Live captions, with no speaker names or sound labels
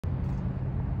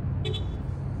All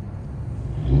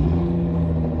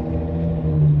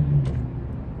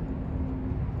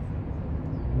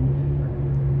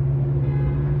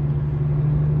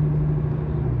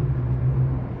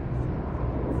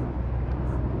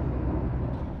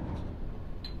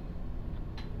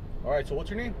right, so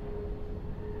what's your name?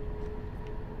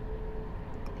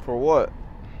 For what?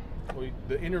 Well,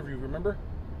 the interview, remember?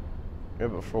 Yeah,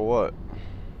 but for what?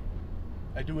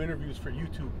 I do interviews for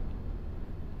YouTube.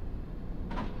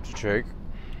 Jake?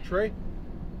 Trey?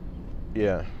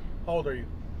 Yeah. How old are you?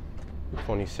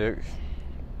 26.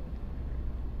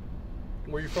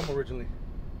 Where are you from originally?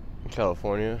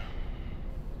 California.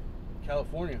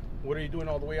 California. What are you doing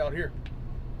all the way out here?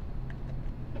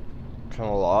 Kind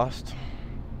of lost.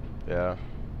 Yeah.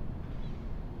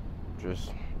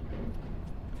 Just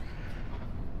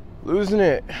losing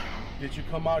it. Did you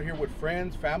come out here with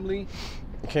friends, family?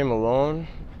 Came alone.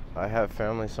 I have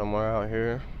family somewhere out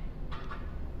here.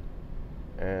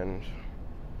 And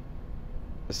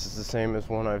this is the same as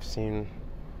one I've seen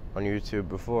on YouTube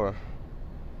before.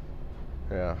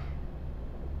 Yeah.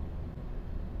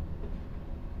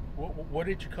 What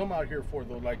did you come out here for,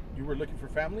 though? Like, you were looking for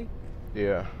family?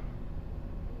 Yeah.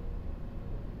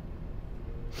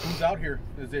 Who's out here?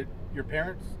 Is it your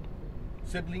parents,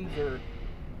 siblings, or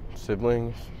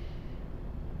Siblings.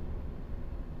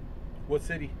 what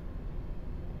city?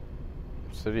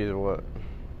 Cities or what?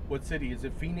 What city? Is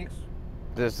it Phoenix,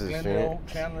 This is Glendale,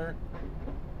 Phoenix. Chandler?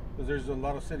 Because there's a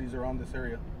lot of cities around this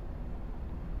area.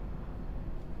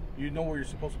 You know where you're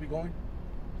supposed to be going?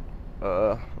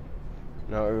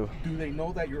 No, Do they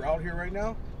know that you're out here right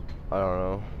now? I don't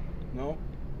know. No?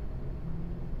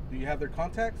 Do you have their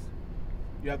contacts?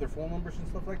 You have their phone numbers and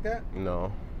stuff like that?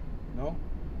 No. No?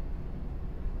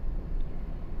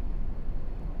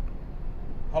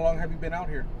 How long have you been out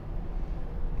here?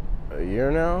 A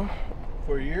year now?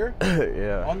 For a year?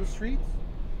 Yeah. On the streets?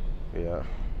 Yeah.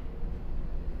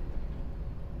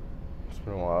 It's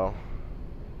been a while.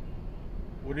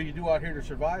 What do you do out here to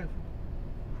survive?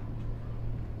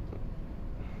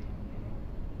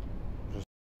 Just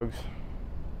drugs.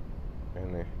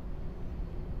 Mainly.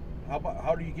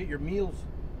 How do you get your meals?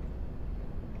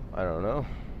 I don't know.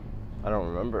 I don't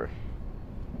remember.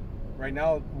 Right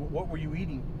now, what were you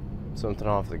eating? Something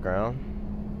off the ground.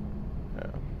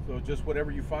 Yeah. So just whatever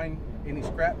you find, any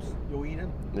scraps, you'll eat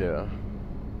them? Yeah.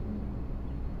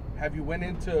 Have you went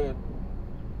into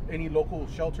any local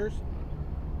shelters?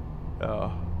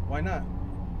 Why not?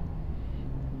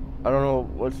 I don't know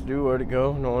what to do, where to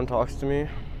go. No one talks to me.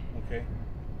 Okay.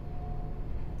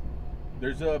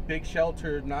 There's a big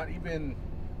shelter not even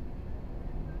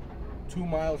 2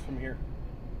 miles from here.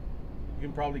 You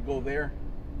can probably go there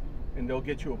and they'll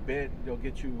get you a bed. They'll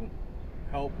get you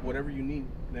help, whatever you need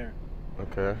there.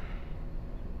 Okay.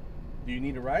 Do you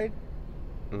need a ride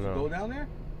to No. go down there?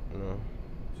 No.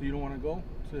 So you don't want to go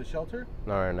to the shelter?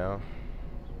 Not right now.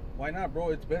 Why not, bro?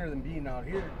 It's better than being out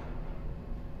here.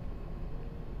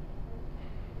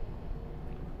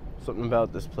 Something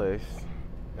about this place.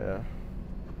 Yeah. You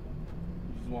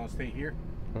just want to stay here?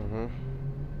 Mm-hmm. You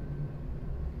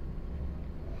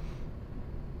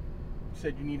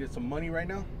said you needed some money right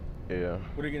now? Yeah.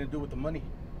 What are you going to do with the money?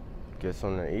 Get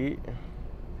something to eat.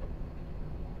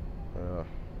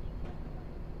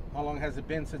 How long has it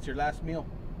been since your last meal?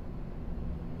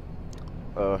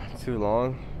 Too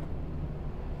long.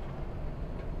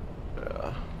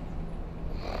 Yeah.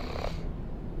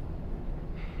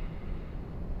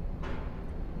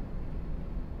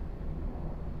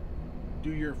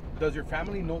 Does your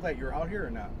family know that you're out here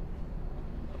or not?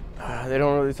 They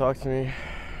don't really talk to me.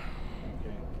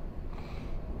 Okay.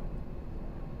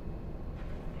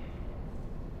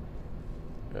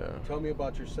 Yeah. Tell me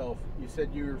about yourself. You said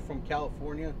you were from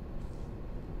California.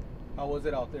 How was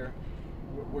it out there?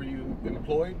 Were you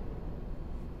employed?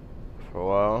 For a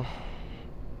while.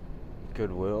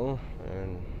 Goodwill,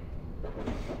 and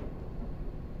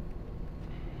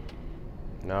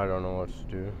now I don't know what to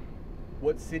do.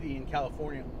 What city in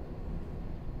California?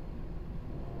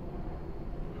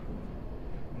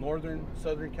 Northern,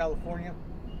 Southern California?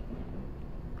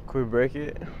 Could we break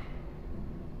it?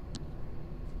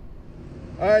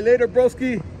 All right, later,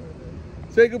 broski.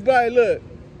 Say goodbye, look.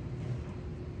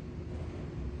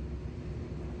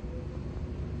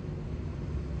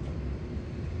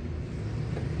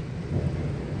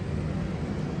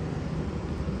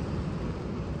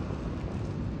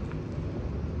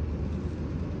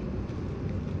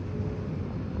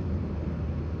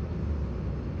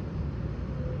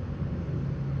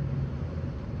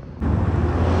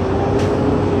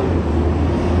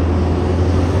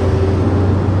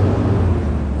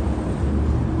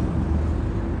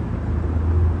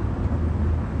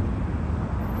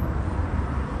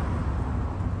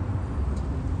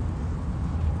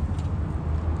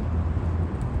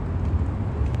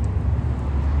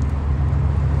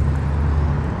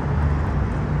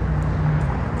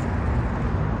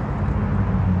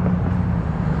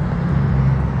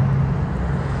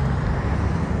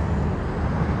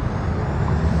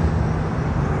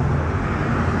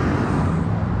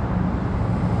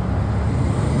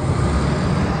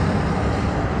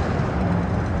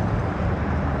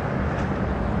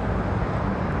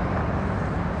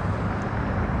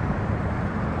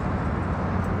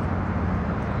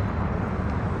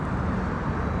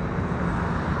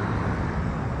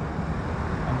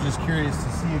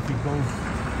 goes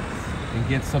and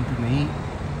gets something to eat.